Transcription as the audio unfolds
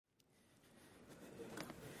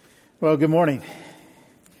Well, good morning.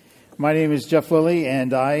 My name is Jeff Lilley,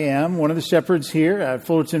 and I am one of the shepherds here at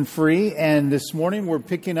Fullerton Free. And this morning we're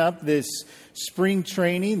picking up this spring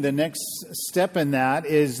training. The next step in that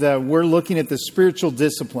is that we're looking at the spiritual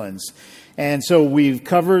disciplines. And so we've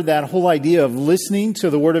covered that whole idea of listening to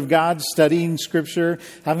the Word of God, studying Scripture,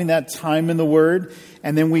 having that time in the Word.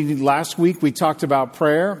 And then last week we talked about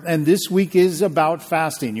prayer, and this week is about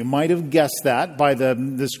fasting. You might have guessed that by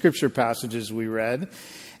the Scripture passages we read.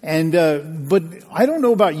 And but I don't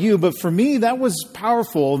know about you, but for me that was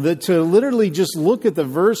powerful, that to literally just look at the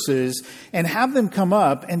verses and have them come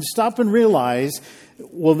up and stop and realize,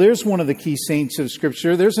 well, there's one of the key saints of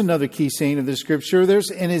Scripture. There's another key saint of the Scripture.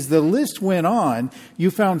 And as the list went on, you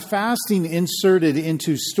found fasting inserted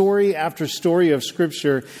into story after story of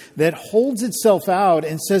Scripture that holds itself out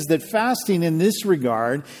and says that fasting in this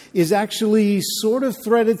regard is actually sort of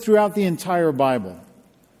threaded throughout the entire Bible.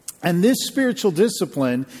 And this spiritual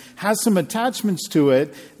discipline has some attachments to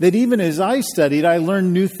it that even as I studied, I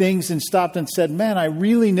learned new things and stopped and said, man, I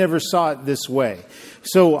really never saw it this way.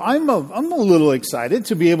 So I'm a little excited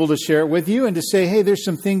to be able to share it with you and to say, hey, there's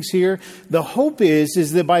some things here. The hope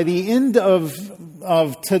is that by the end of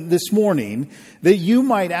this morning, that you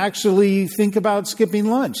might actually think about skipping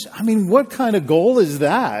lunch. I mean, what kind of goal is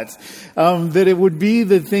that? That it would be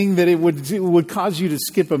the thing that it would cause you to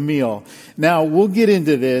skip a meal. Now, we'll get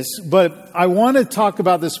into this, but I want to talk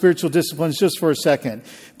about the spiritual disciplines just for a second,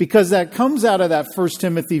 because that comes out of that 1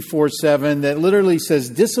 Timothy 4:7 that literally says,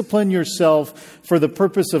 discipline yourself for the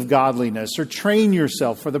purpose of godliness, or train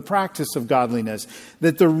yourself for the practice of godliness.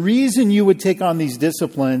 That the reason you would take on these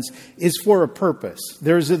disciplines is for a purpose.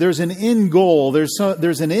 There's an end goal.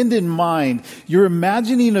 There's an end in mind. You're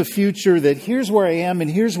imagining a future that here's where I am and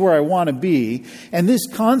here's where I want to be. And this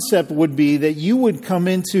concept would be that you would come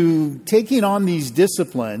into taking on these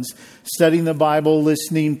disciplines, studying the Bible,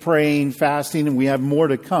 listening, praying, fasting, and we have more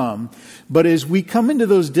to come. But as we come into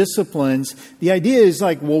those disciplines, the idea is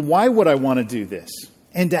like, well, why would I want to do this?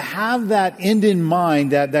 And to have that end in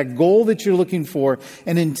mind, that goal that you're looking for,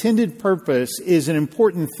 an intended purpose, is an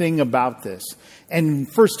important thing about this. And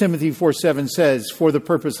 1 Timothy 4:7 says, for the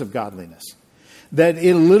purpose of godliness. That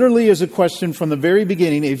it literally is a question from the very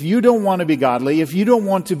beginning. If you don't want to be godly, if you don't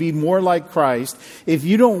want to be more like Christ, if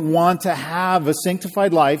you don't want to have a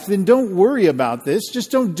sanctified life, then don't worry about this.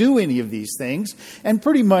 Just don't do any of these things. And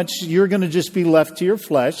pretty much you're going to just be left to your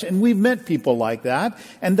flesh. And we've met people like that.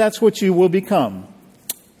 And that's what you will become.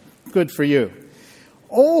 Good for you.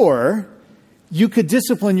 Or you could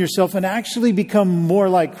discipline yourself and actually become more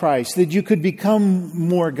like Christ, that you could become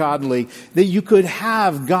more godly, that you could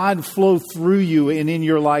have God flow through you and in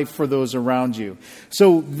your life for those around you.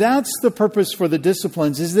 So that's the purpose for the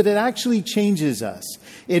disciplines, is that it actually changes us.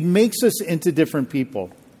 It makes us into different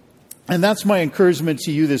people. And that's my encouragement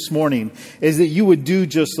to you this morning, is that you would do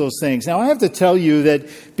just those things. Now, I have to tell you that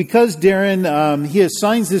because Darren, he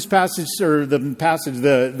assigns this passage, or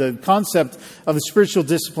the concept of the spiritual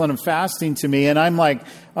discipline of fasting to me, and I'm like,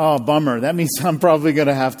 oh, bummer. That means I'm probably going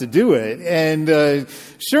to have to do it. And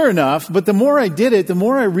sure enough, but the more I did it, the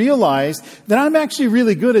more I realized that I'm actually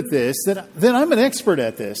really good at this, that I'm an expert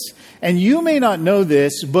at this. And you may not know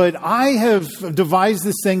this, but I have devised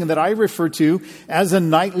this thing that I refer to as a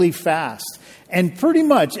nightly fast. And pretty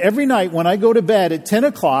much every night when I go to bed at 10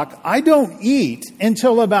 o'clock, I don't eat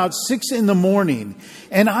until about 6 in the morning.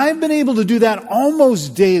 And I've been able to do that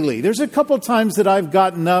almost daily. There's a couple times that I've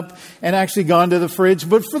gotten up and actually gone to the fridge,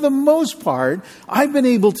 but for the most part, I've been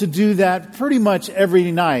able to do that pretty much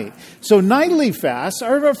every night. So nightly fasts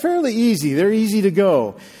are fairly easy. They're easy to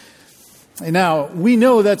go. Now, we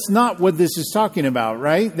know that's not what this is talking about,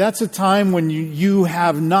 right? That's a time when you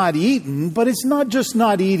have not eaten, but it's not just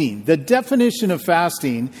not eating. The definition of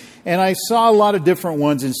fasting, and I saw a lot of different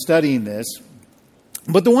ones in studying this,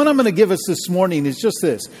 but the one I'm going to give us this morning is just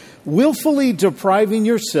this: willfully depriving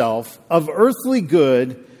yourself of earthly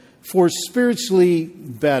good for spiritually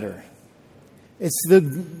better. It's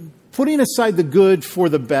the putting aside the good for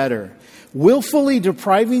the better. Willfully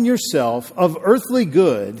depriving yourself of earthly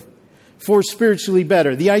good for spiritually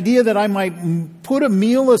better. The idea that I might put a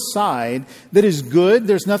meal aside that is good,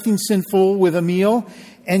 there's nothing sinful with a meal,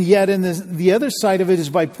 and yet in the other side of it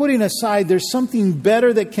is by putting aside, there's something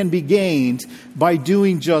better that can be gained by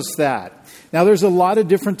doing just that. Now, there's a lot of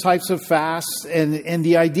different types of fasts, and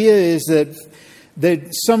the idea is that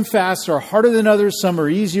some fasts are harder than others, some are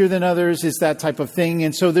easier than others. It's that type of thing.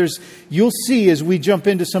 And so you'll see as we jump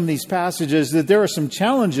into some of these passages that there are some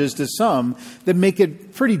challenges to some that make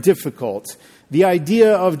it pretty difficult. The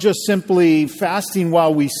idea of just simply fasting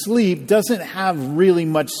while we sleep doesn't have really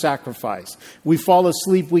much sacrifice. We fall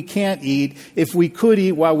asleep, we can't eat. If we could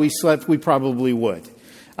eat while we slept, we probably would.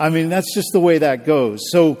 I mean, that's just the way that goes.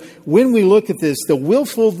 So when we look at this, the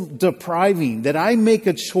willful depriving, that I make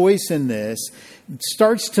a choice in this,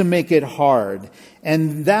 starts to make it hard.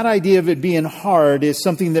 And that idea of it being hard is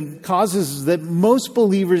something that causes that most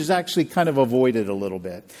believers actually kind of avoid it a little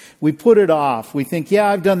bit. We put it off. We think, yeah,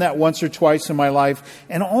 I've done that once or twice in my life.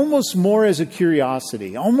 And almost more as a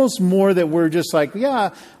curiosity. Almost more that we're just like, yeah,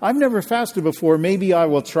 I've never fasted before. Maybe I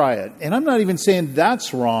will try it. And I'm not even saying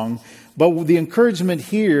that's wrong. But the encouragement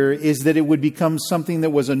here is that it would become something that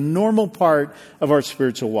was a normal part of our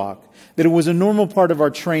spiritual walk. That it was a normal part of our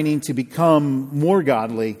training to become more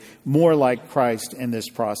godly, more like Christ in this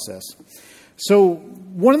process. So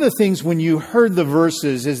one of the things when you heard the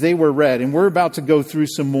verses as they were read, and we're about to go through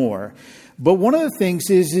some more, but one of the things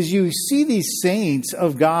is you see these saints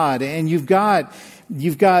of God, and you've got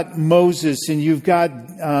Moses, and you've got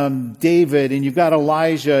David, and you've got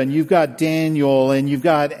Elijah, and you've got Daniel, and you've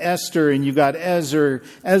got Esther, and you've got Ezra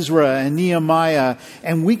and Nehemiah.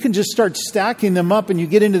 And we can just start stacking them up, and you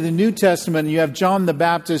get into the New Testament, and you have John the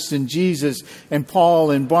Baptist, and Jesus, and Paul,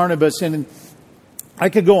 and Barnabas, and I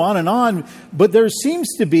could go on, but there seems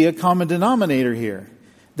to be a common denominator here.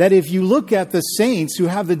 That if you look at the saints who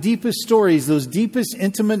have the deepest stories, those deepest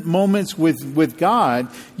intimate moments with God,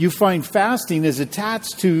 you find fasting is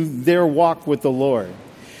attached to their walk with the Lord.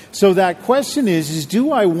 So that question is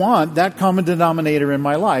do I want that common denominator in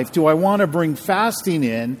my life? Do I want to bring fasting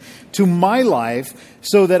in to my life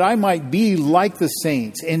so that I might be like the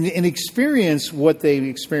saints and experience what they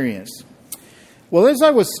experienced? Well, as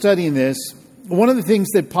I was studying this, one of the things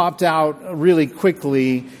that popped out really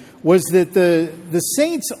quickly was that the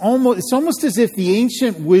saints it's almost as if the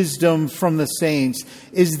ancient wisdom from the saints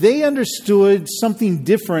is they understood something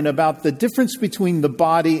different about the difference between the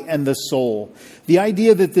body and the soul. The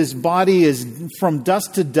idea that this body is from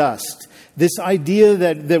dust to dust. This idea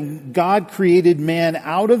that God created man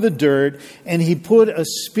out of the dirt and he put a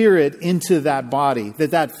spirit into that body.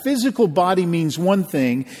 That physical body means one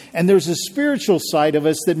thing and there's a spiritual side of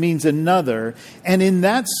us that means another. And in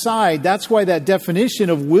that side, that's why that definition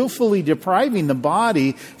of willfully depriving the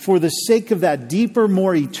body for the sake of that deeper,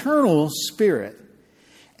 more eternal spirit.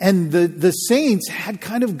 And the saints had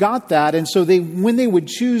kind of got that. And so when they would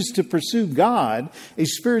choose to pursue God, a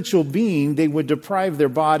spiritual being, they would deprive their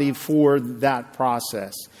body for that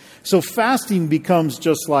process. So fasting becomes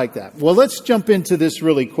just like that. Well, let's jump into this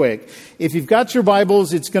really quick. If you've got your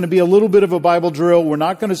Bibles, it's going to be a little bit of a Bible drill. We're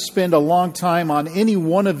not going to spend a long time on any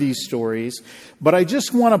one of these stories, but I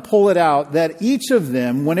just want to pull it out that each of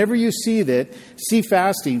them, whenever you see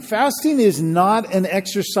fasting. Fasting is not an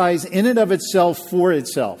exercise in and of itself for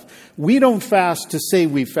itself. We don't fast to say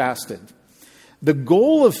we fasted. The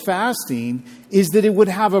goal of fasting is that it would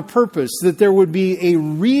have a purpose, that there would be a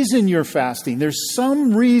reason you're fasting. There's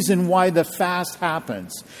some reason why the fast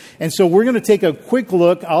happens. And so we're going to take a quick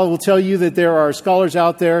look. I will tell you that there are scholars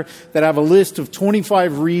out there that have a list of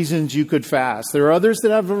 25 reasons you could fast. There are others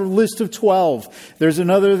that have a list of 12. There's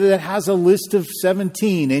another that has a list of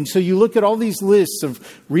 17. And so you look at all these lists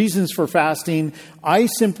of reasons for fasting. I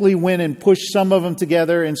simply went and pushed some of them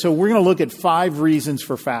together. And so we're going to look at 5 reasons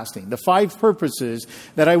for fasting. The 5 purposes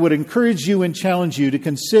that I would encourage you and challenge you to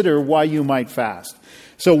consider why you might fast.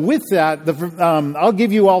 So with that, I'll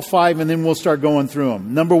give you all 5 and then we'll start going through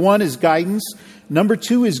them. Number 1 is guidance. Number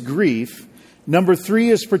 2 is grief. Number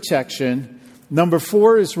 3 is protection. Number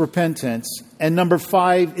 4 is repentance. And number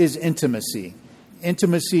 5 is intimacy.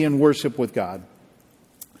 Intimacy and worship with God.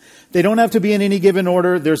 They don't have to be in any given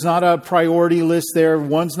order. There's not a priority list there.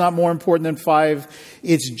 One's not more important than 5.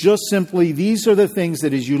 It's just simply these are the things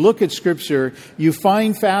that as you look at Scripture, you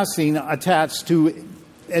find fasting attached to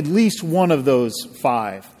at least one of those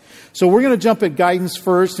 5. So we're going to jump at guidance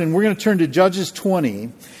first, and we're going to turn to Judges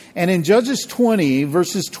 20. And in Judges 20,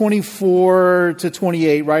 verses 24 to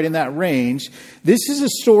 28, right in that range, this is a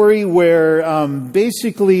story where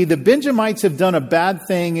basically the Benjamites have done a bad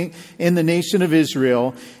thing in the nation of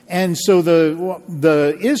Israel. And so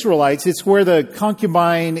the Israelites, it's where the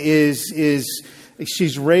concubine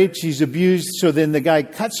she's raped, she's abused. So then the guy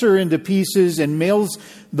cuts her into pieces and mails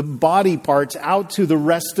the body parts out to the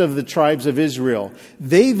rest of the tribes of Israel.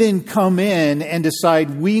 They then come in and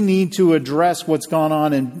decide we need to address what's gone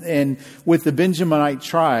on in with the Benjaminite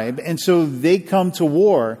tribe. And so they come to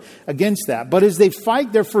war against that. But as they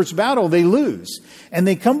fight their first battle, they lose. And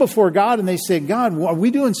they come before God and they say, God, are we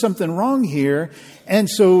doing something wrong here? And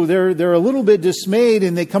so they're a little bit dismayed,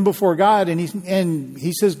 and they come before God, and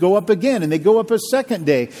he says, go up again. And they go up a second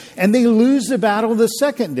day, and they lose the battle the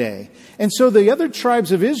second day. And so the other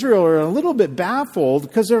tribes of Israel are a little bit baffled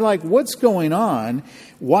because they're like, what's going on?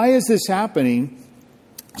 Why is this happening?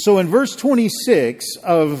 So in verse 26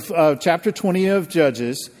 of chapter 20 of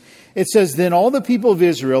Judges, it says, then all the people of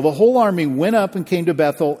Israel, the whole army, went up and came to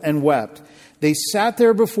Bethel and wept. They sat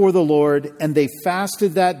there before the Lord, and they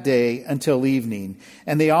fasted that day until evening.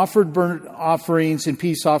 And they offered burnt offerings and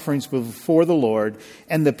peace offerings before the Lord.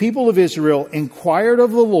 And the people of Israel inquired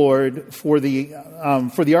of the Lord, for the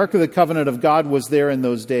ark of the covenant of God was there in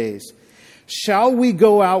those days. Shall we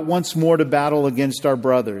go out once more to battle against our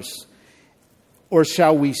brothers, or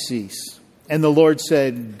shall we cease? And the Lord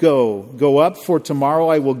said, go up, for tomorrow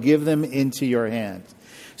I will give them into your hand.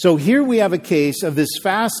 So here we have a case of this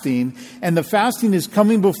fasting, and the fasting is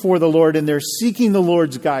coming before the Lord, and they're seeking the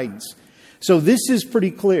Lord's guidance. So this is pretty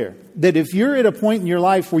clear, that if you're at a point in your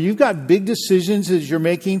life where you've got big decisions as you're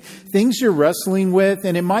making, things you're wrestling with,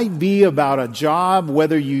 and it might be about a job,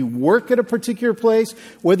 whether you work at a particular place,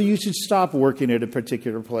 whether you should stop working at a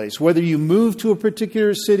particular place, whether you move to a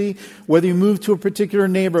particular city, whether you move to a particular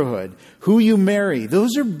neighborhood, who you marry.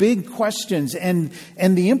 Those are big questions. And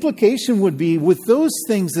the implication would be, with those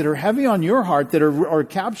things that are heavy on your heart, that are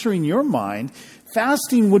capturing your mind,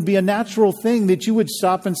 fasting would be a natural thing that you would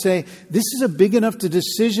stop and say, this is a big enough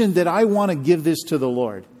decision that I want to give this to the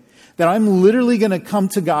Lord. That I'm literally going to come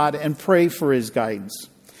to God and pray for His guidance.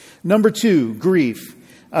 Number 2, grief.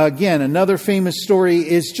 Again, another famous story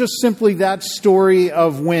is just simply that story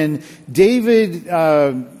of when David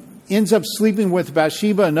ends up sleeping with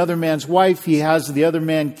Bathsheba, another man's wife. He has the other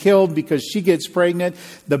man killed because she gets pregnant.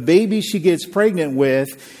 The baby she gets pregnant with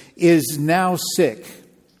is now sick.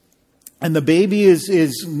 And the baby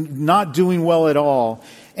is not doing well at all.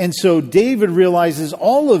 And so David realizes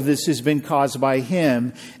all of this has been caused by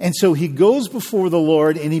him. And so he goes before the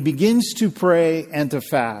Lord and he begins to pray and to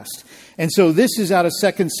fast. And so this is out of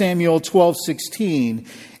 2 Samuel 12:16.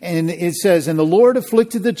 And it says, and the Lord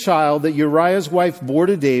afflicted the child that Uriah's wife bore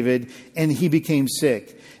to David, and he became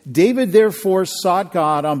sick. David therefore sought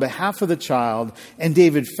God on behalf of the child, and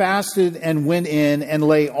David fasted and went in and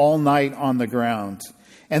lay all night on the ground.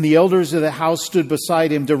 And the elders of the house stood beside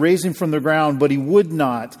him to raise him from the ground, but he would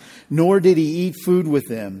not, nor did he eat food with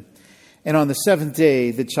them. And on the 7th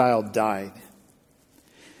day, the child died.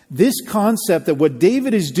 This concept that what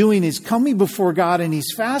David is doing is coming before God, and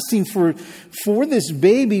he's fasting for this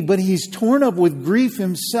baby, but he's torn up with grief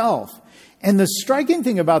himself. And the striking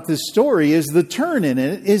thing about this story is the turn in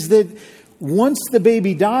it is that once the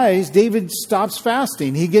baby dies, David stops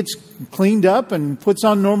fasting. He gets cleaned up and puts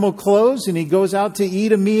on normal clothes, and he goes out to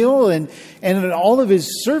eat a meal, and all of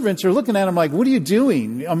his servants are looking at him like, what are you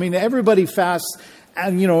doing? I mean, everybody fasts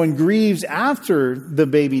and grieves after the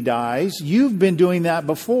baby dies. You've been doing that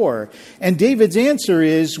before. And David's answer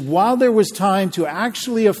is, while there was time to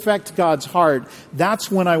actually affect God's heart, that's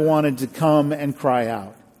when I wanted to come and cry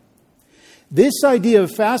out. This idea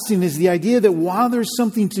of fasting is the idea that while there's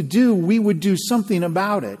something to do, we would do something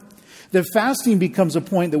about it. That fasting becomes a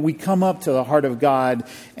point that we come up to the heart of God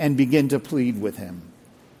and begin to plead with Him.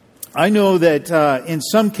 I know that in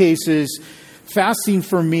some cases, fasting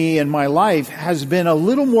for me in my life has been a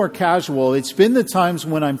little more casual. It's been the times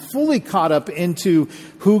when I'm fully caught up into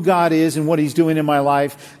who God is and what He's doing in my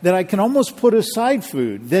life that I can almost put aside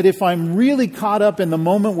food. That if I'm really caught up in the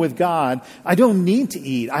moment with God, I don't need to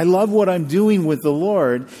eat. I love what I'm doing with the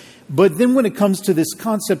Lord. But then when it comes to this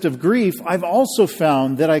concept of grief, I've also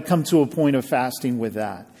found that I come to a point of fasting with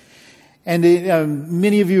that. And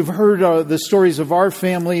many of you have heard the stories of our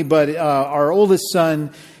family, but our oldest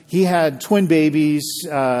son, he had twin babies,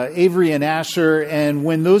 Avery and Asher, and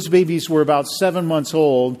when those babies were about 7 months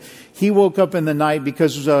old, he woke up in the night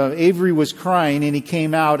because Avery was crying, and he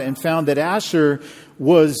came out and found that Asher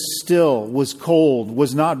was still, was cold,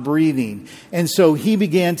 was not breathing. And so he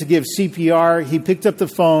began to give CPR. He picked up the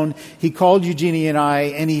phone, he called Eugenie and I,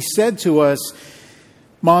 and he said to us,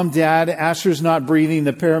 Mom, Dad, Asher's not breathing.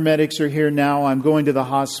 The paramedics are here now. I'm going to the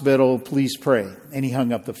hospital. Please pray. And he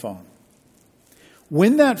hung up the phone.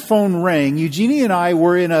 When that phone rang, Eugenie and I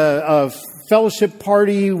were in a fellowship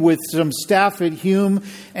party with some staff at Hume,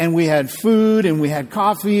 and we had food and we had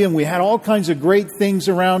coffee and we had all kinds of great things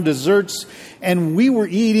around, desserts, and we were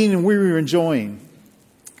eating and we were enjoying.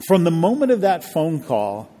 from the moment of that phone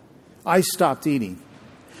call, I stopped eating.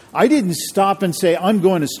 I didn't stop and say, I'm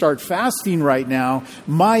going to start fasting right now.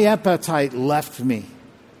 My appetite left me.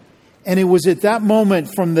 And it was at that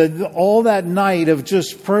moment from all that night of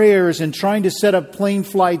just prayers and trying to set up plane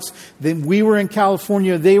flights that we were in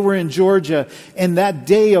California, they were in Georgia. And that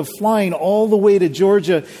day of flying all the way to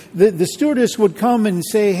Georgia, the stewardess would come and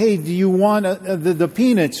say, hey, do you want the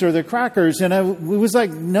peanuts or the crackers? And it was like,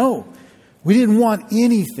 no, we didn't want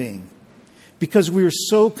anything because we were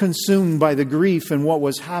so consumed by the grief and what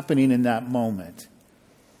was happening in that moment.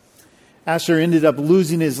 Asher ended up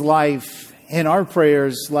losing his life. And our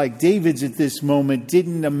prayers, like David's at this moment,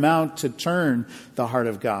 didn't amount to turn the heart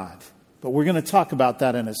of God. But we're going to talk about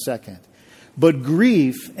that in a second. But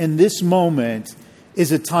grief in this moment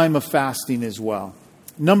is a time of fasting as well.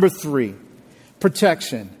 Number 3,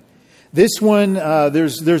 protection. This one,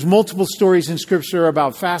 there's multiple stories in Scripture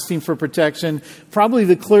about fasting for protection. Probably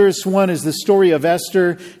the clearest one is the story of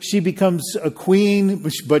Esther. She becomes a queen,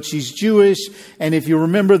 but she's Jewish. And if you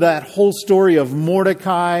remember that whole story of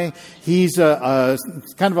Mordecai, he's a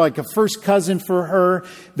kind of like a first cousin for her.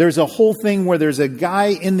 There's a whole thing where there's a guy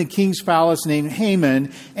in the king's palace named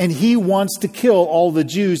Haman, and he wants to kill all the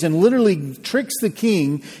Jews and literally tricks the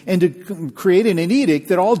king into creating an edict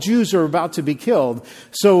that all Jews are about to be killed.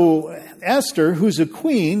 So Esther, who's a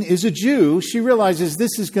queen, is a Jew. She realizes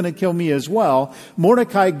this is going to kill me as well.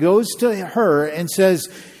 Mordecai goes to her and says,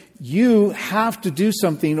 you have to do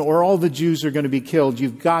something or all the Jews are going to be killed.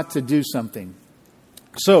 You've got to do something.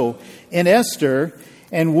 So in Esther,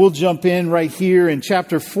 and we'll jump in right here in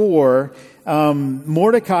chapter 4,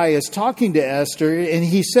 Mordecai is talking to Esther, and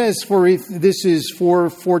he says, this is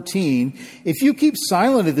 4:14, if you keep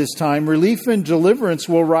silent at this time, relief and deliverance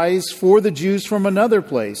will rise for the Jews from another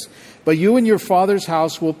place. But you and your father's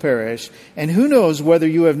house will perish, and who knows whether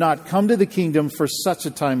you have not come to the kingdom for such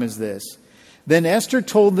a time as this. Then Esther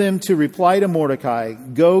told them to reply to Mordecai,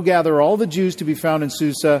 go gather all the Jews to be found in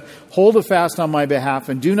Susa, hold a fast on my behalf,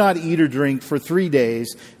 and do not eat or drink for 3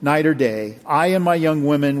 days, night or day. I and my young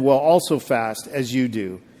women will also fast as you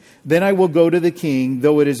do. Then I will go to the king,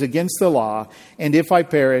 though it is against the law, and if I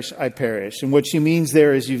perish, I perish. And what she means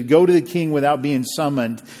there is you go to the king without being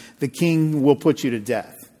summoned, the king will put you to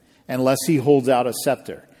death, unless he holds out a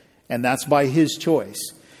scepter. And that's by his choice.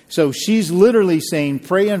 So she's literally saying,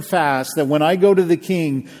 pray and fast that when I go to the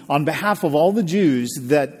king on behalf of all the Jews,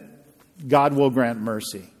 that God will grant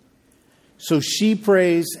mercy. So she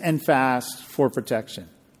prays and fasts for protection.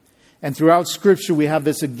 And throughout Scripture, we have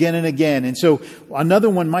this again and again. And so another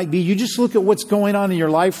one might be, you just look at what's going on in your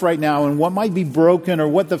life right now and what might be broken or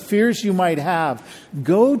what the fears you might have.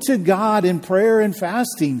 Go to God in prayer and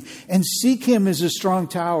fasting and seek Him as a strong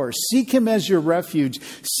tower. Seek Him as your refuge.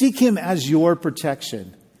 Seek Him as your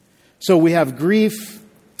protection. So we have grief,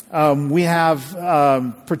 we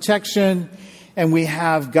have protection, and we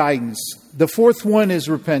have guidance. The fourth one is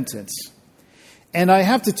repentance. And I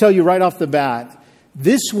have to tell you right off the bat,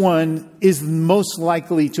 this one is most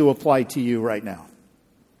likely to apply to you right now.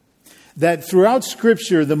 That throughout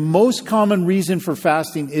Scripture, the most common reason for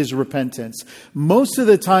fasting is repentance. Most of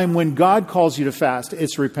the time when God calls you to fast,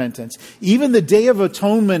 it's repentance. Even the Day of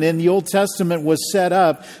Atonement in the Old Testament was set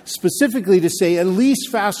up specifically to say at least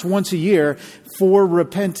fast once a year for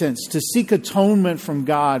repentance, to seek atonement from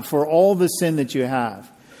God for all the sin that you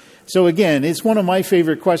have. So again, it's one of my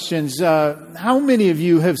favorite questions. How many of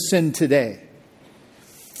you have sinned today?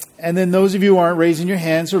 And then those of you who aren't raising your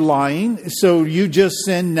hands are lying. So you just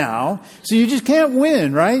sin now. So you just can't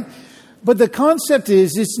win, right? But the concept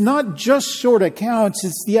is, it's not just short accounts.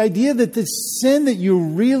 It's the idea that the sin that you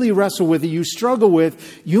really wrestle with, that you struggle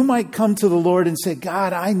with, you might come to the Lord and say,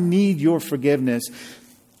 God, I need your forgiveness.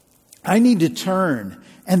 I need to turn.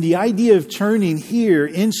 And the idea of turning here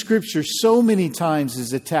in Scripture so many times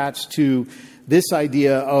is attached to this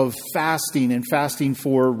idea of fasting and fasting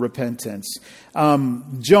for repentance.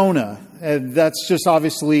 Jonah, that's just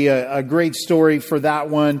obviously a great story for that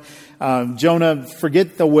one. Jonah,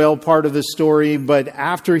 forget the whale part of the story, but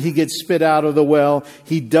after he gets spit out of the well,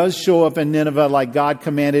 he does show up in Nineveh like God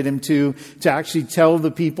commanded him to actually tell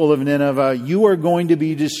the people of Nineveh, you are going to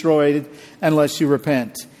be destroyed unless you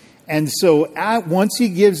repent. And so once he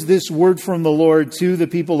gives this word from the Lord to the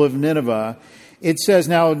people of Nineveh, it says,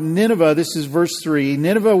 now Nineveh, this is verse 3,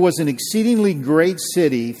 Nineveh was an exceedingly great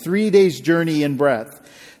city, 3 days' journey in breadth.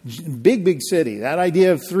 Big, big city. That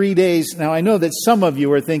idea of 3 days. Now, I know that some of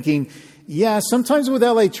you are thinking, yeah, sometimes with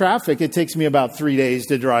LA traffic, it takes me about 3 days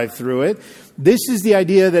to drive through it. This is the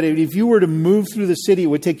idea that if you were to move through the city, it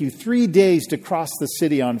would take you 3 days to cross the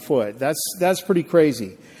city on foot. That's pretty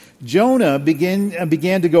crazy. Jonah began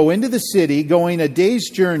to go into the city, going a day's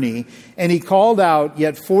journey, and he called out,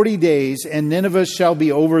 "Yet 40 days, and Nineveh shall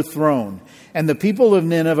be overthrown." And the people of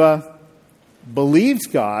Nineveh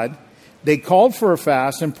believed God. They called for a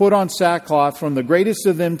fast and put on sackcloth from the greatest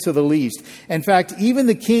of them to the least. In fact, even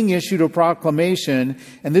the king issued a proclamation,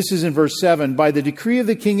 and this is in verse 7, "By the decree of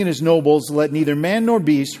the king and his nobles, let neither man nor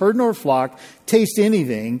beast, herd nor flock taste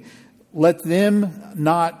anything. Let them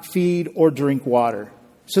not feed or drink water."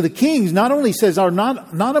 So the king not only says,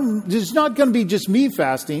 it's not going to be just me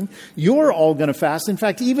fasting. You're all going to fast. In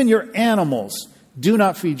fact, even your animals, do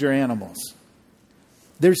not feed your animals.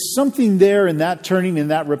 There's something there in that turning, in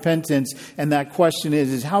that repentance, and that question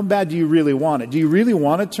is how bad do you really want it? Do you really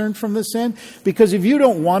want to turn from the sin? Because if you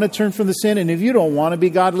don't want to turn from the sin, and if you don't want to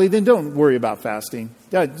be godly, then don't worry about fasting.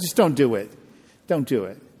 Just don't do it. Don't do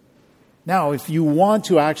it. Now, if you want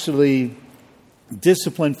to actually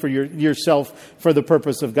discipline for yourself for the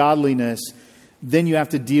purpose of godliness, then you have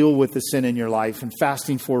to deal with the sin in your life, and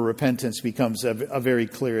fasting for repentance becomes a very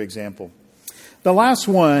clear example. The last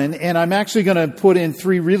one, and I'm actually going to put in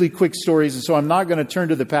 3 really quick stories, and so I'm not going to turn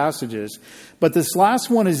to the passages, but this last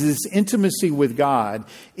one is this intimacy with God.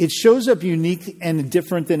 It shows up unique and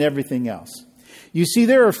different than everything else. You see,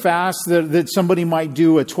 there are fasts that somebody might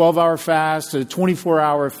do, a 12-hour fast, a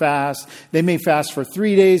 24-hour fast. They may fast for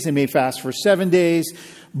 3 days. They may fast for 7 days.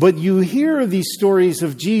 But you hear these stories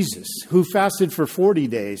of Jesus, who fasted for 40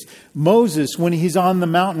 days. Moses, when he's on the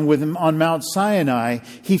mountain with him on Mount Sinai,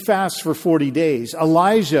 he fasts for 40 days.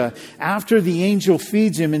 Elijah, after the angel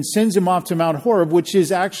feeds him and sends him off to Mount Horeb, which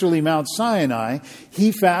is actually Mount Sinai,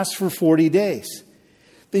 he fasts for 40 days.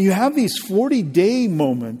 Then you have these 40-day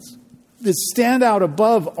moments that stand out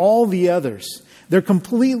above all the others. They're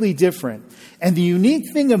completely different. And the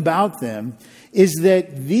unique thing about them is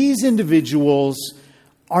that these individuals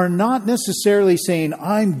are not necessarily saying,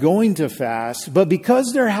 I'm going to fast, but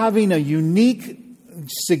because they're having a unique,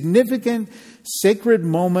 significant, sacred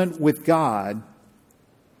moment with God,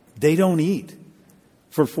 they don't eat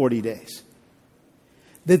for 40 days.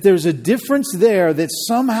 That there's a difference there, that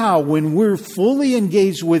somehow when we're fully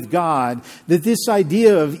engaged with God, that this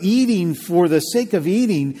idea of eating for the sake of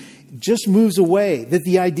eating just moves away. That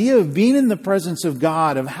the idea of being in the presence of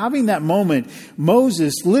God, of having that moment,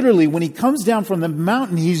 Moses, literally, when he comes down from the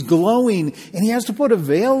mountain, he's glowing and he has to put a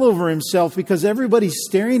veil over himself because everybody's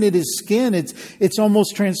staring at his skin. It's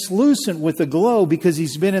almost translucent with the glow because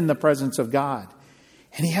he's been in the presence of God.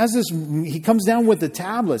 And he comes down with the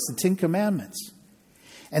tablets, the 10 Commandments.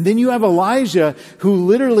 And then you have Elijah, who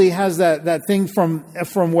literally has that thing from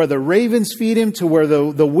where the ravens feed him to where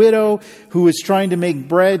the widow who is trying to make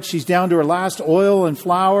bread, she's down to her last oil and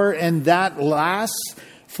flour, and that lasts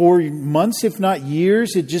for months, if not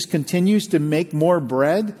years. It just continues to make more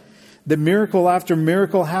bread. The miracle after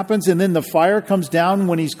miracle happens, and then the fire comes down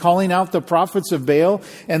when he's calling out the prophets of Baal,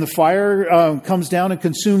 and the fire comes down and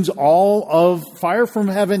consumes fire from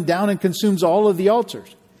heaven down and consumes all of the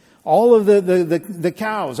altars. All of the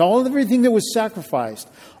cows, all of everything that was sacrificed,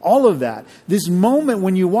 all of that. This moment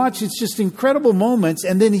when you watch, it's just incredible moments.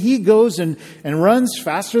 And then he goes and runs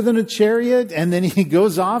faster than a chariot. And then he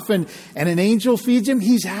goes off and an angel feeds him.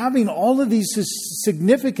 He's having all of these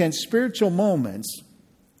significant spiritual moments.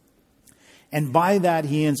 And by that,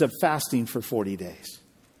 he ends up fasting for 40 days.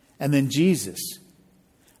 And then Jesus,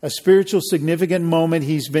 a spiritual significant moment.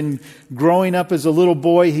 He's been growing up as a little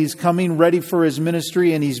boy. He's coming ready for his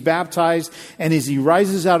ministry and he's baptized. And as he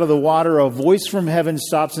rises out of the water, a voice from heaven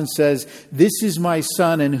stops and says, "This is my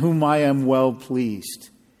son in whom I am well pleased."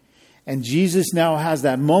 And Jesus now has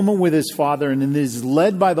that moment with his Father and is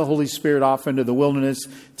led by the Holy Spirit off into the wilderness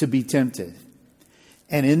to be tempted.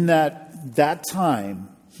 And in that time,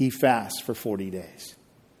 he fasts for 40 days.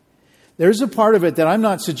 There's a part of it that I'm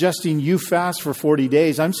not suggesting you fast for 40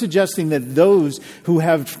 days. I'm suggesting that those who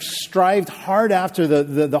have strived hard after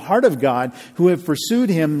the heart of God, who have pursued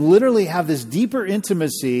him, literally have this deeper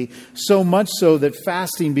intimacy, so much so that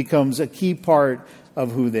fasting becomes a key part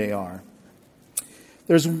of who they are.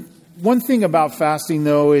 There's one thing about fasting,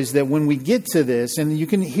 though, is that when we get to this, and you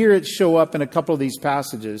can hear it show up in a couple of these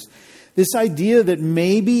passages, this idea that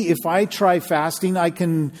maybe if I try fasting, I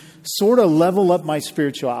can sort of level up my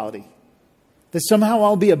spirituality. That somehow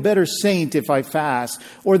I'll be a better saint if I fast.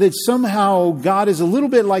 Or that somehow God is a little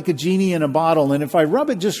bit like a genie in a bottle. And if I rub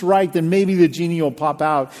it just right, then maybe the genie will pop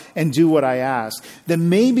out and do what I ask. That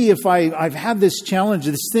maybe if I've had this challenge,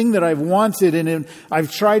 this thing that I've wanted, and I've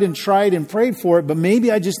tried and prayed for it, but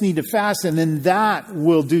maybe I just need to fast, and then that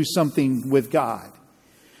will do something with God.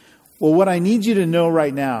 Well, what I need you to know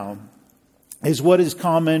right now is what is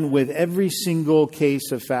common with every single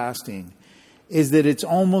case of fasting, is that it's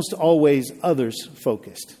almost always others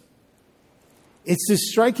focused. It's this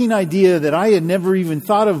striking idea that I had never even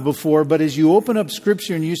thought of before, but as you open up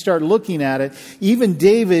Scripture and you start looking at it, even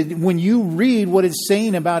David, when you read what it's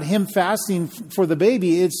saying about him fasting for the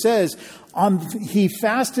baby, it says he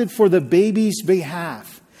fasted for the baby's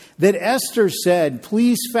behalf. That Esther said,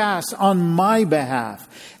 please fast on my behalf.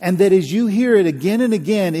 And that as you hear it again and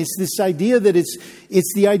again, it's this idea that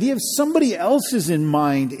it's the idea of somebody else is in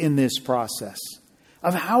mind in this process,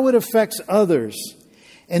 of how it affects others.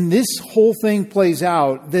 And this whole thing plays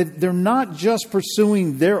out that they're not just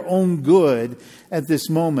pursuing their own good at this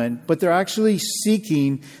moment, but they're actually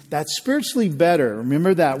seeking that spiritually better.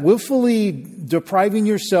 Remember that, willfully depriving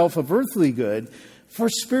yourself of earthly good for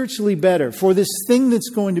spiritually better, for this thing that's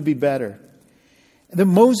going to be better. That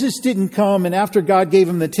Moses didn't come, and after God gave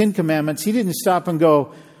him the 10 Commandments, he didn't stop and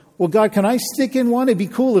go, well, God, can I stick in one? It'd be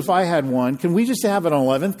cool if I had one. Can we just have an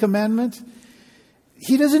 11th commandment?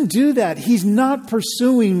 He doesn't do that. He's not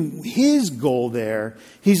pursuing his goal there.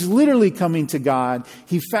 He's literally coming to God.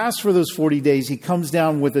 He fasts for those 40 days. He comes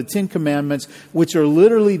down with the 10 Commandments, which are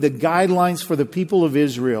literally the guidelines for the people of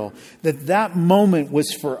Israel. That moment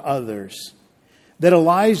was for others. That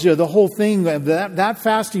Elijah, the whole thing, that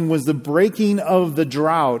fasting was the breaking of the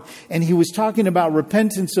drought. And he was talking about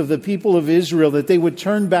repentance of the people of Israel, that they would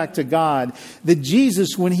turn back to God. That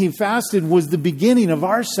Jesus, when he fasted, was the beginning of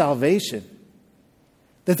our salvation.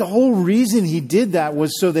 That the whole reason he did that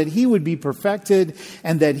was so that he would be perfected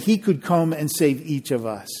and that he could come and save each of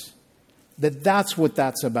us. That's what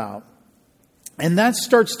that's about. And that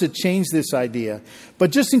starts to change this idea.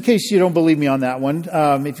 But just in case you don't believe me on that one,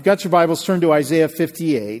 if you've got your Bibles, turn to Isaiah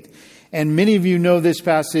 58. And many of you know this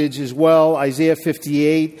passage as well, Isaiah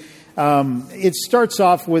 58. It starts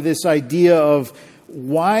off with this idea of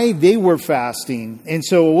why they were fasting. And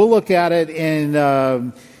so we'll look at it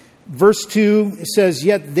in Verse 2 says,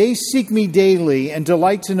 yet they seek me daily and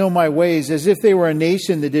delight to know my ways, as if they were a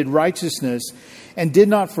nation that did righteousness and did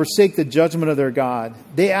not forsake the judgment of their God.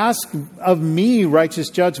 They ask of me righteous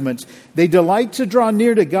judgments. They delight to draw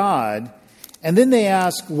near to God. And then they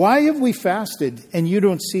ask, why have we fasted and you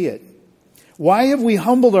don't see it? Why have we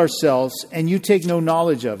humbled ourselves and you take no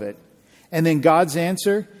knowledge of it? And then God's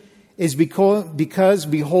answer is because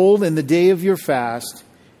behold, in the day of your fast,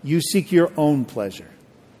 you seek your own pleasure.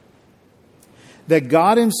 That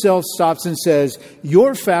God himself stops and says,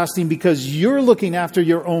 you're fasting because you're looking after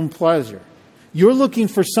your own pleasure. You're looking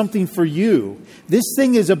for something for you. This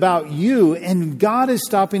thing is about you. And God is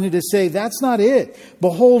stopping it to say, that's not it.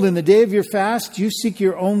 Behold, in the day of your fast, you seek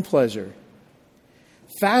your own pleasure.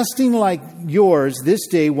 Fasting like yours this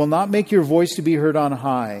day will not make your voice to be heard on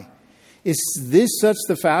high. Is this such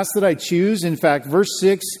the fast that I choose? In fact, verse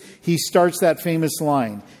 6, he starts that famous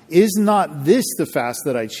line. Is not this the fast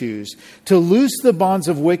that I choose? To loose the bonds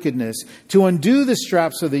of wickedness, to undo the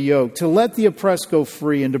straps of the yoke, to let the oppressed go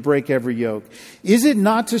free, and to break every yoke. Is it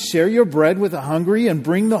not to share your bread with the hungry and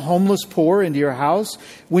bring the homeless poor into your house?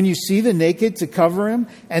 When you see the naked, to cover him,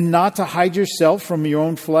 and not to hide yourself from your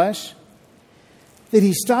own flesh? That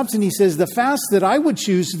he stops and he says, the fast that I would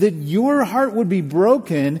choose, that your heart would be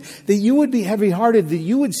broken, that you would be heavy-hearted, that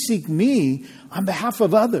you would seek me on behalf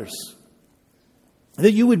of others.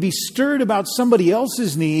 That you would be stirred about somebody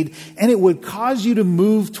else's need, and it would cause you to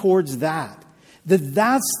move towards that.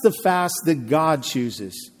 That's the fast that God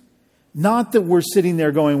chooses. Not that we're sitting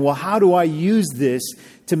there going, well, how do I use this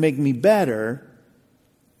to make me better?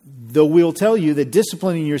 Though we'll tell you that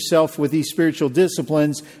disciplining yourself with these spiritual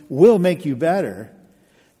disciplines will make you better.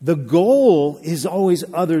 The goal is always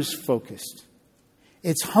others focused.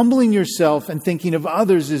 It's humbling yourself and thinking of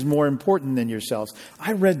others is more important than yourselves.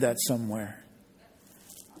 I read that somewhere.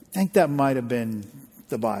 I think that might have been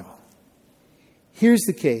the Bible. Here's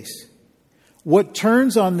the case. What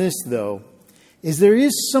turns on this, though, is there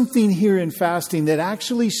is something here in fasting that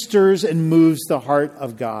actually stirs and moves the heart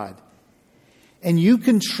of God. And you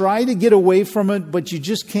can try to get away from it, but you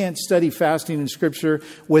just can't study fasting in Scripture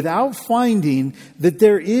without finding that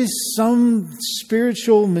there is some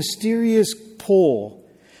spiritual, mysterious pull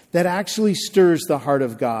that actually stirs the heart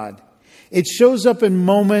of God. It shows up in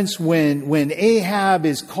moments when Ahab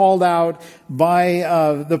is called out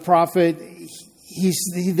by the prophet,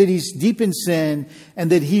 that he's deep in sin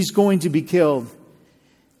and that he's going to be killed.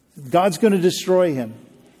 God's going to destroy him.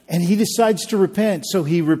 And he decides to repent. So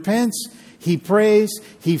he repents. He prays,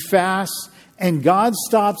 he fasts, and God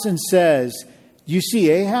stops and says, you see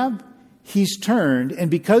Ahab? He's turned, and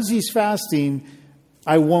because he's fasting,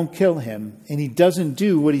 I won't kill him. And he doesn't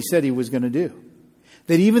do what he said he was going to do.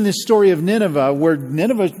 that even the story of Nineveh, where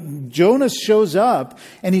Jonah shows up,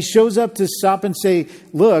 and he shows up to stop and say,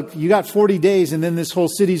 look, you got 40 days and then this whole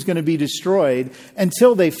city's going to be destroyed,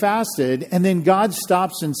 until they fasted. And then God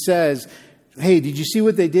stops and says, hey, did you see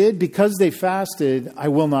what they did? Because they fasted, I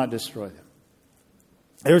will not destroy them.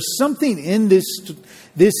 There's something in this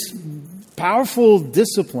powerful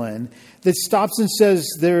discipline that stops and says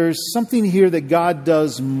there's something here that God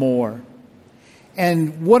does more.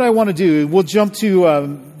 And what I want to do, we'll jump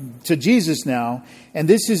to Jesus now, and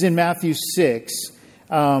this is in Matthew 6,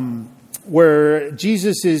 where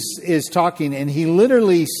Jesus is talking, and he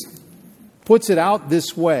literally puts it out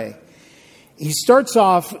this way. He starts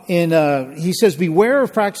off he says, beware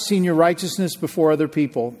of practicing your righteousness before other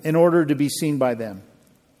people in order to be seen by them.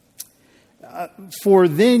 For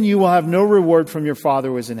then you will have no reward from your Father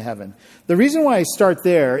who is in heaven. The reason why I start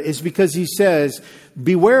there is because he says,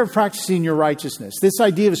 beware of practicing your righteousness. This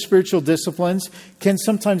idea of spiritual disciplines can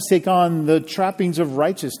sometimes take on the trappings of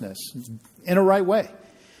righteousness in a right way.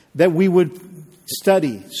 That we would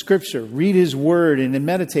study Scripture, read His Word, and then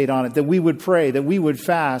meditate on it. That we would pray, that we would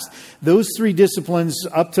fast. Those three disciplines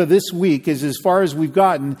up to this week is as far as we've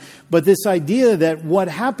gotten. But this idea that what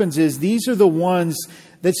happens is these are the ones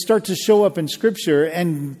that start to show up in Scripture,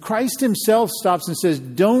 and Christ Himself stops and says,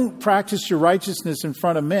 don't practice your righteousness in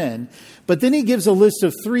front of men. But then He gives a list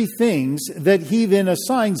of three things that He then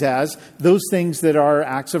assigns as those things that are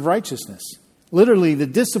acts of righteousness. Literally, the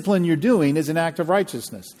discipline you're doing is an act of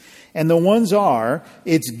righteousness. And the ones are,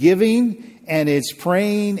 it's giving, and it's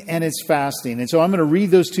praying, and it's fasting. And so I'm going to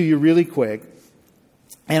read those to you really quick.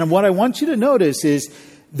 And what I want you to notice is,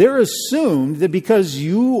 they're assumed that because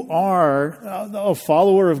you are a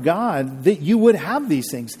follower of God, that you would have these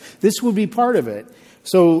things. This would be part of it.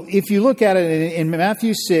 So if you look at it in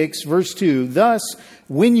Matthew 6, verse 2, thus,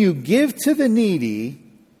 when you give to the needy,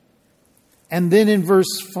 and then in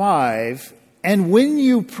verse 5, and when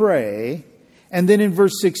you pray, and then in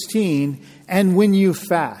verse 16, and when you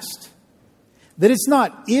fast. That it's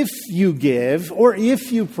not if you give, or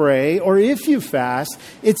if you pray, or if you fast.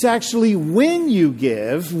 It's actually when you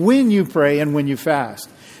give, when you pray, and when you fast.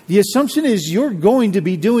 The assumption is you're going to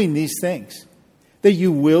be doing these things. That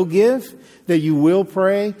you will give, that you will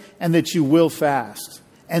pray, and that you will fast.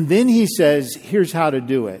 And then he says, here's how to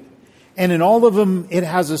do it. And in all of them, it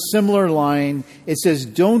has a similar line. It says,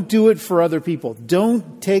 don't do it for other people.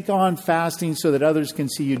 Don't take on fasting so that others can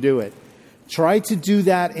see you do it. Try to do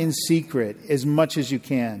that in secret as much as you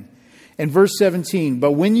can. In verse 17,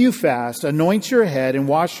 but when you fast, anoint your head and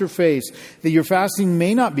wash your face, that your fasting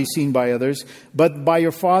may not be seen by others, but by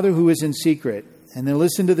your Father who is in secret. And then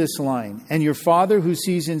listen to this line. And your Father who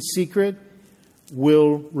sees in secret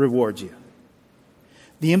will reward you.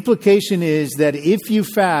 The implication is that if you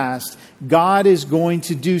fast, God is going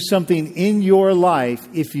to do something in your life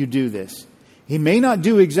if you do this. He may not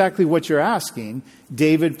do exactly what you're asking.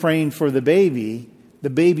 David praying for the baby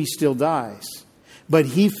still dies. But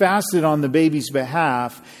he fasted on the baby's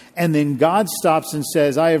behalf, and then God stops and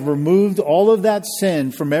says, I have removed all of that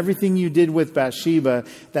sin from everything you did with Bathsheba.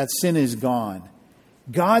 That sin is gone.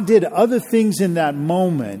 God did other things in that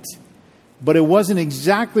moment, but it wasn't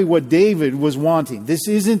exactly what David was wanting. This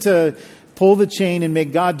isn't to pull the chain and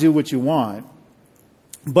make God do what you want.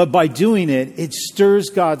 But by doing it, it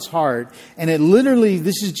stirs God's heart. And it literally,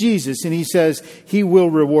 this is Jesus, and he says, He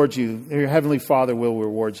will reward you. Your Heavenly Father will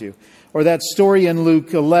reward you. Or that story in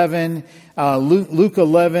Luke 11,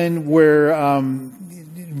 where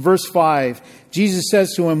verse 5, Jesus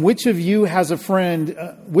says to him, which of you who has a friend,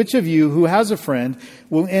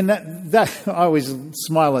 will, and that I always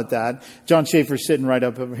smile at that. John Schaefer's sitting right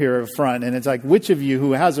up here up front, and it's like, which of you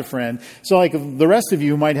who has a friend? So like the rest of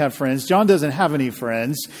you might have friends. John doesn't have any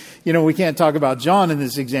friends. You know, we can't talk about John in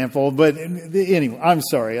this example, but anyway, I'm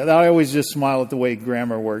sorry. I always just smile at the way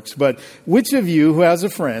grammar works. But which of you who has a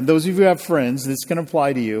friend, those of you who have friends, this can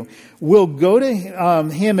apply to you, will go to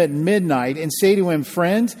him at midnight and say to him,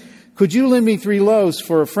 friend, could you lend me 3 loaves?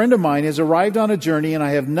 For a friend of mine has arrived on a journey and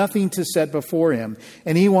I have nothing to set before him.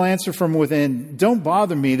 And he will answer from within, don't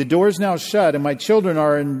bother me. The door is now shut and my children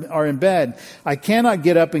are in bed. I cannot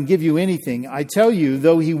get up and give you anything. I tell you,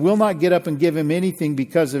 though he will not get up and give him anything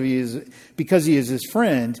because he is his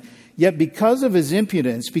friend, yet because of his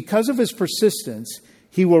impudence, because of his persistence,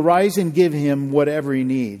 he will rise and give him whatever he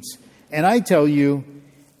needs. And I tell you,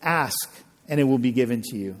 ask, and it will be given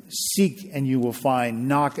to you. Seek, and you will find.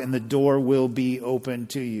 Knock, and the door will be open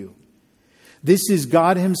to you. This is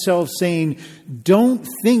God himself saying, don't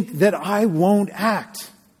think that I won't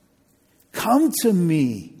act. Come to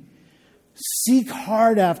me. Seek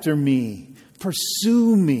hard after me.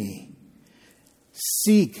 Pursue me.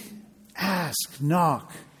 Seek, Ask,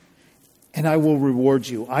 knock, and I will reward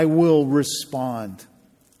you. I will respond.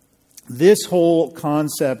 This whole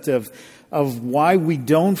concept of why we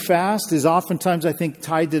don't fast is oftentimes, I think,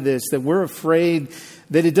 tied to this, that we're afraid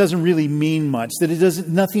that it doesn't really mean much, that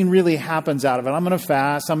nothing really happens out of it. I'm going to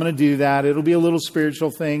fast, I'm going to do that. It'll be a little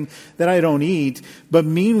spiritual thing that I don't eat. But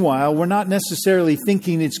meanwhile, we're not necessarily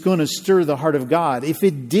thinking it's going to stir the heart of God. If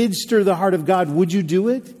it did stir the heart of God, would you do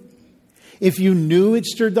it? If you knew it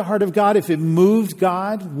stirred the heart of God, if it moved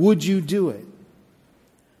God, would you do it?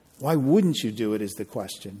 Why wouldn't you do it is the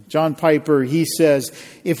question. John Piper, he says,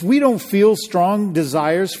 if we don't feel strong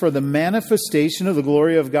desires for the manifestation of the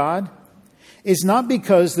glory of God, it's not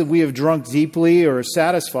because that we have drunk deeply or are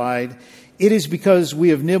satisfied. It is because we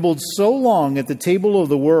have nibbled so long at the table of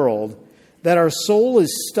the world that our soul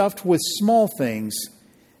is stuffed with small things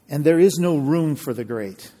and there is no room for the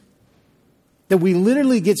great. That we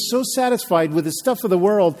literally get so satisfied with the stuff of the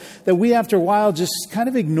world that we, after a while, just kind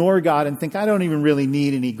of ignore God and think, I don't even really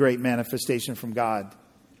need any great manifestation from God.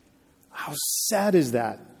 How sad is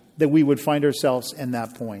that we would find ourselves in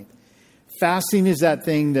that point? Fasting is that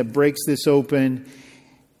thing that breaks this open.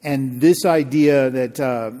 And this idea that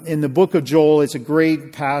in the book of Joel, it's a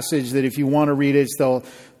great passage that if you want to read it, it's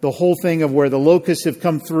the whole thing of where the locusts have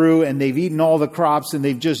come through and they've eaten all the crops and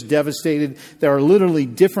they've just devastated. There are literally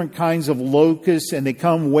different kinds of locusts and they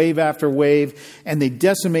come wave after wave and they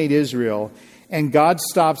decimate Israel. And God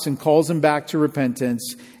stops and calls them back to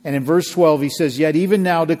repentance. And in verse 12, he says, yet even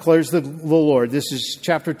now declares the Lord. This is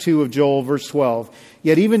chapter 2 of Joel, verse 12.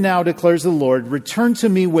 Yet even now declares the Lord, return to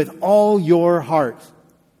me with all your heart.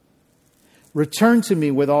 Return to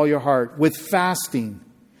me with all your heart, with fasting,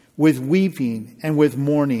 with weeping, and with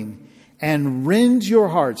mourning. And rend your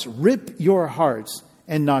hearts, rip your hearts,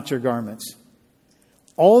 and not your garments.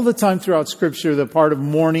 All the time throughout Scripture, the part of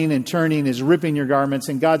mourning and turning is ripping your garments.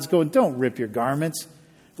 And God's going, don't rip your garments.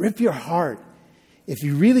 Rip your heart. If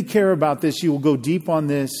you really care about this, you will go deep on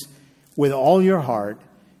this with all your heart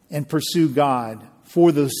and pursue God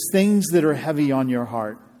for those things that are heavy on your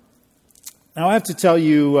heart. Now, I have to tell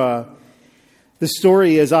you the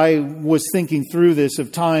story as I was thinking through this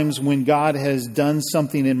of times when God has done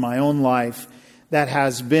something in my own life that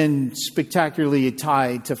has been spectacularly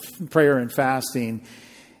tied to prayer and fasting.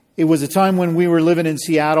 It was a time when we were living in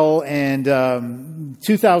Seattle, and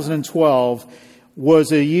 2012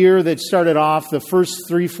 was a year that started off, the first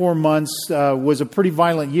 3-4 months was a pretty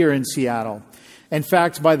violent year in Seattle. In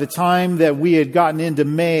fact, by the time that we had gotten into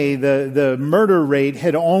May, the murder rate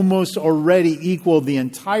had almost already equaled the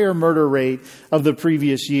entire murder rate of the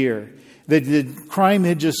previous year. The crime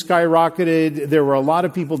had just skyrocketed. There were a lot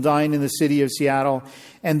of people dying in the city of Seattle.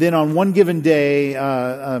 And then on one given day,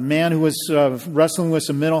 a man who was wrestling with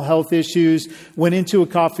some mental health issues went into a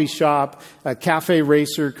coffee shop, a Cafe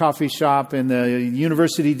Racer coffee shop in the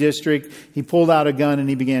University District. He pulled out a gun and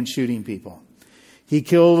he began shooting people. He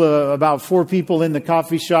killed about 4 people in the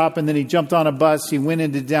coffee shop, and then he jumped on a bus. He went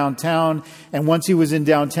into downtown, and once he was in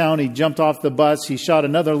downtown, he jumped off the bus. He shot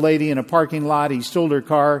another lady in a parking lot. He stole her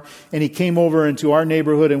car, and he came over into our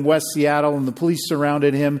neighborhood in West Seattle, and the police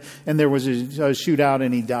surrounded him, and there was a shootout,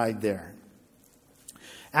 and he died there.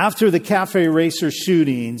 After the Cafe Racer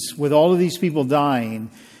shootings, with all of these people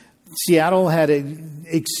dying, Seattle had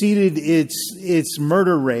exceeded its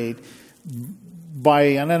murder rate by,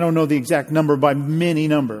 and I don't know the exact number, by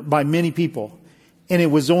many people. And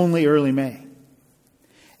it was only early May.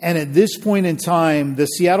 And at this point in time, the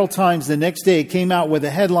Seattle Times the next day came out with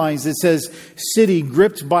the headlines that says, city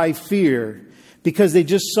gripped by fear, because they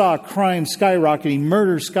just saw crime skyrocketing,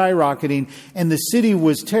 murder skyrocketing, and the city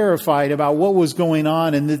was terrified about what was going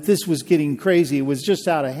on and that this was getting crazy. It was just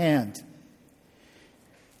out of hand.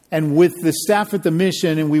 And with the staff at the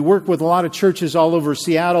mission, and we work with a lot of churches all over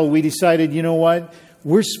Seattle, we decided, you know what?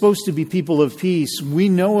 We're supposed to be people of peace. We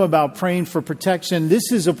know about praying for protection.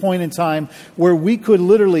 This is a point in time where we could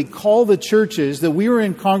literally call the churches that we were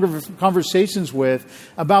in conversations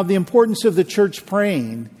with about the importance of the church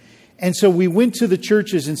praying. And so we went to the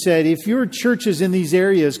churches and said, if your churches in these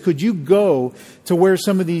areas, could you go to where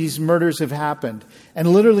some of these murders have happened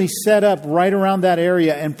and literally set up right around that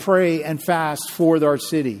area and pray and fast for our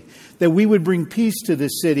city? That we would bring peace to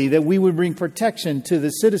this city, that we would bring protection to the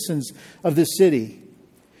citizens of the city.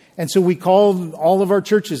 And so we called all of our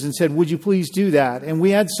churches and said, would you please do that? And we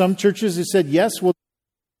had some churches that said, yes, we'll.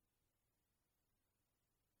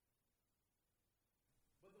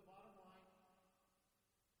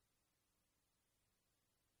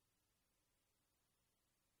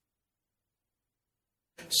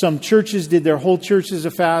 Some churches did their whole church as a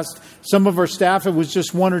fast. Some of our staff, it was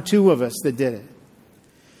just 1 or 2 of us that did it.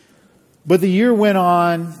 But the year went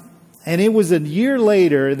on, And it was a year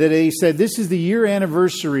later that they said, this is the year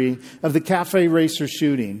anniversary of the Cafe Racer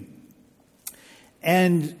shooting.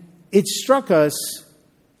 And it struck us,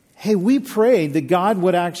 hey, we prayed that God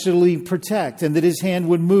would actually protect and that his hand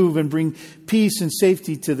would move and bring peace and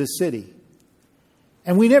safety to the city.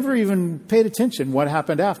 And we never even paid attention what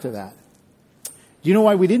happened after that. Do you know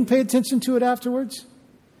why we didn't pay attention to it afterwards?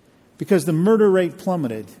 Because the murder rate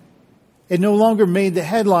plummeted. It no longer made the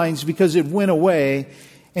headlines because it went away.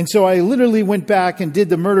 And so I literally went back and did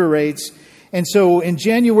the murder rates. And so in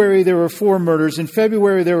January, there were 4 murders. In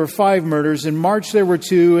February, there were 5 murders. In March, there were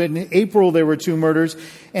 2. In April, there were 2 murders.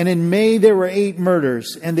 And in May, there were 8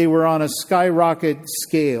 murders. And they were on a skyrocket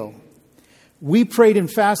scale. We prayed and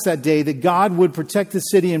fasted that day that God would protect the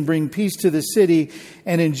city and bring peace to the city.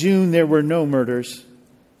 And in June, there were no murders.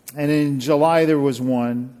 And in July, there was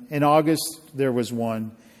 1. In August, there was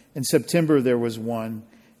 1. In September, there was 1.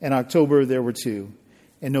 In October, there were 2.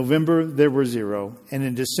 In November, there were 0. And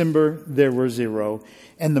in December, there were 0.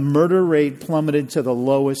 And the murder rate plummeted to the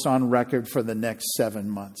lowest on record for the next 7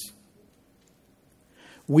 months.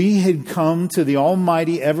 We had come to the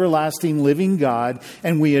almighty, everlasting, living God,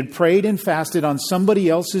 and we had prayed and fasted on somebody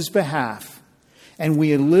else's behalf. And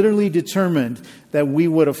we had literally determined that we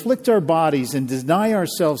would afflict our bodies and deny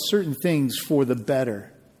ourselves certain things for the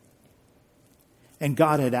better. And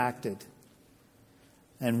God had acted.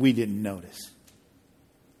 And we didn't notice.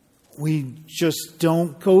 We just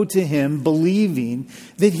don't go to him believing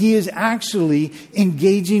that he is actually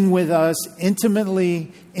engaging with us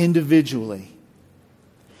intimately, individually.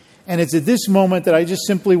 And it's at this moment that I just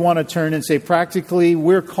simply want to turn and say, practically,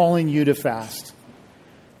 we're calling you to fast.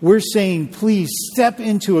 We're saying, please step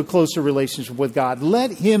into a closer relationship with God.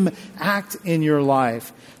 Let him act in your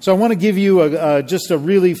life. So I want to give you just a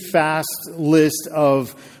really fast list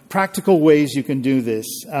of practical ways you can do this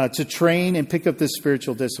to train and pick up this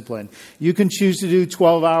spiritual discipline. You can choose to do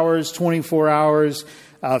 12 hours, 24 hours,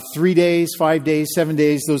 3 days, 5 days, 7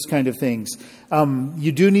 days, those kind of things.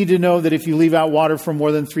 You do need to know that if you leave out water for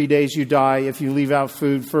more than 3 days, you die. If you leave out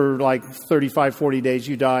food for like 35, 40 days,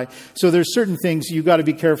 you die. So there's certain things you've got to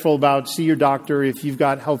be careful about. See your doctor if you've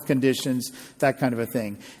got health conditions, that kind of a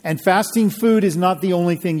thing. And fasting food is not the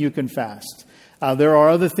only thing you can fast. There are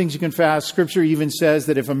other things you can fast. Scripture even says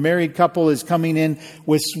that if a married couple is coming in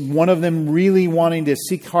with one of them really wanting to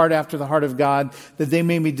seek hard after the heart of God, that they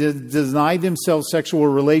maybe deny themselves sexual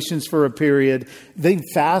relations for a period, they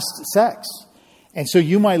fast sex. And so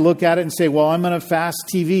you might look at it and say, well, I'm going to fast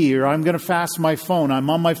TV, or I'm going to fast my phone. I'm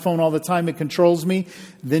on my phone all the time. It controls me.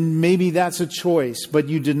 Then maybe that's a choice. But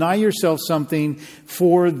you deny yourself something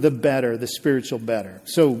for the better, the spiritual better.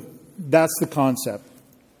 So that's the concept.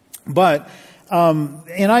 But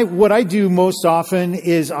what I do most often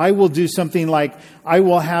is I will do something like I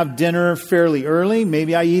will have dinner fairly early.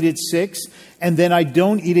 Maybe I eat at 6, and then I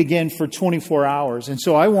don't eat again for 24 hours. And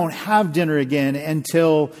so I won't have dinner again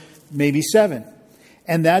until maybe 7.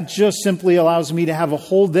 And that just simply allows me to have a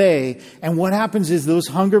whole day. And what happens is those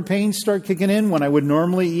hunger pains start kicking in when I would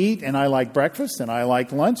normally eat. And I like breakfast, and I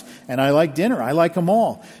like lunch, and I like dinner. I like them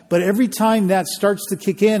all. But every time that starts to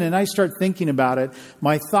kick in and I start thinking about it,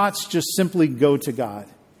 my thoughts just simply go to God.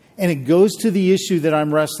 And it goes to the issue that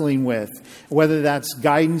I'm wrestling with, whether that's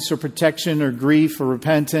guidance or protection or grief or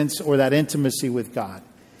repentance or that intimacy with God.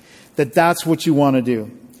 That's what you want to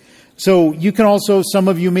do. So you can also, some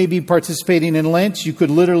of you may be participating in Lent. You could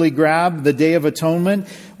literally grab the Day of Atonement.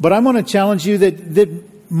 But I'm going to challenge you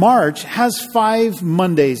that March has 5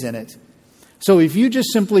 Mondays in it. So if you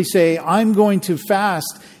just simply say, I'm going to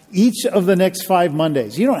fast each of the next 5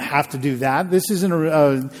 Mondays. You don't have to do that. This isn't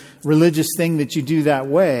a religious thing that you do that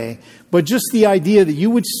way. But just the idea that you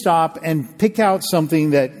would stop and pick out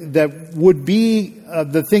something that would be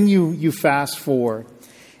the thing you fast for.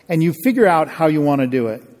 And you figure out how you want to do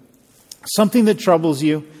it. Something that troubles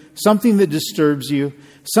you, something that disturbs you,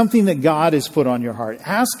 something that God has put on your heart.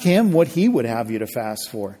 Ask him what he would have you to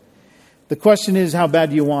fast for. The question is, how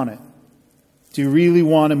bad do you want it? Do you really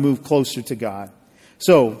want to move closer to God?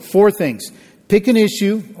 So, 4 things. Pick an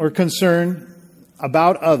issue or concern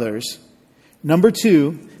about others. Number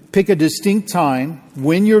 2, pick a distinct time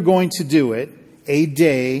when you're going to do it, a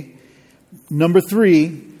day. Number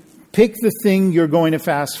 3, pick the thing you're going to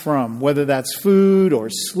fast from, whether that's food or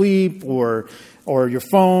sleep or your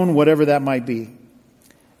phone, whatever that might be.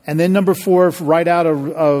 And then number 4, right out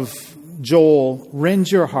of Joel, rend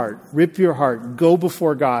your heart, rip your heart, go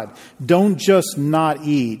before God. Don't just not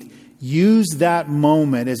eat. Use that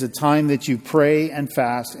moment as a time that you pray and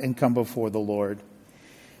fast and come before the Lord.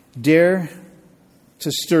 Dare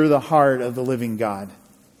to stir the heart of the living God.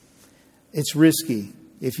 It's risky.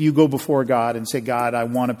 if you go before God and say, God, I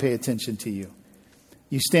want to pay attention to you.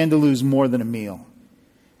 You stand to lose more than a meal.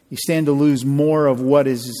 You stand to lose more of what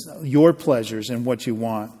is your pleasures and what you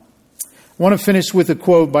want. I want to finish with a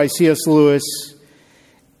quote by C.S. Lewis.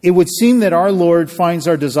 It would seem that our Lord finds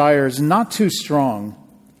our desires not too strong,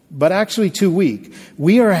 but actually too weak.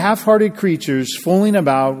 We are half-hearted creatures fooling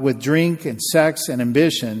about with drink and sex and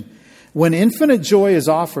ambition when infinite joy is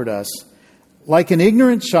offered us, like an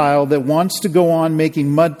ignorant child that wants to go on making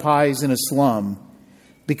mud pies in a slum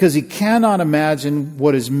because he cannot imagine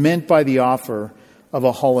what is meant by the offer of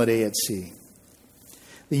a holiday at sea.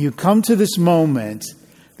 That you come to this moment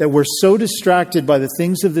that we're so distracted by the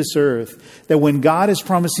things of this earth that when God is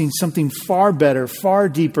promising something far better, far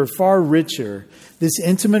deeper, far richer, this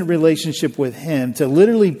intimate relationship with Him, to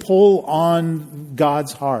literally pull on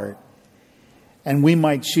God's heart, and we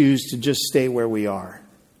might choose to just stay where we are.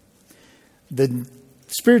 The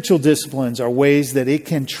spiritual disciplines are ways that it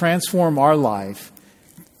can transform our life,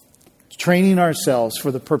 training ourselves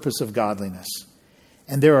for the purpose of godliness.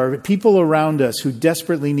 And there are people around us who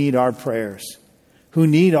desperately need our prayers, who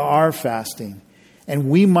need our fasting, and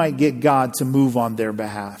we might get God to move on their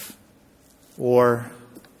behalf. Or,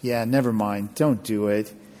 never mind, don't do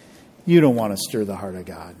it. You don't want to stir the heart of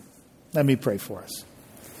God. Let me pray for us.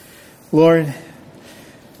 Lord,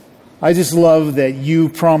 I just love that you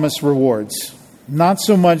promise rewards. Not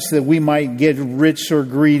so much that we might get rich or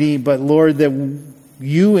greedy, but Lord, that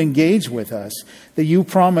you engage with us. That you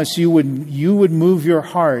promise you would move your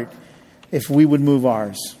heart if we would move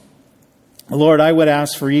ours. Lord, I would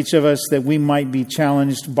ask for each of us that we might be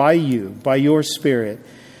challenged by you, by your Spirit,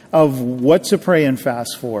 of what to pray and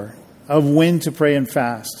fast for, of when to pray and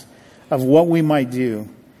fast, of what we might do.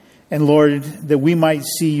 And Lord, that we might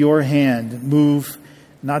see your hand move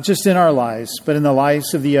not just in our lives, but in the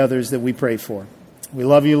lives of the others that we pray for. We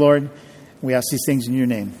love you, Lord. We ask these things in your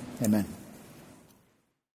name. Amen.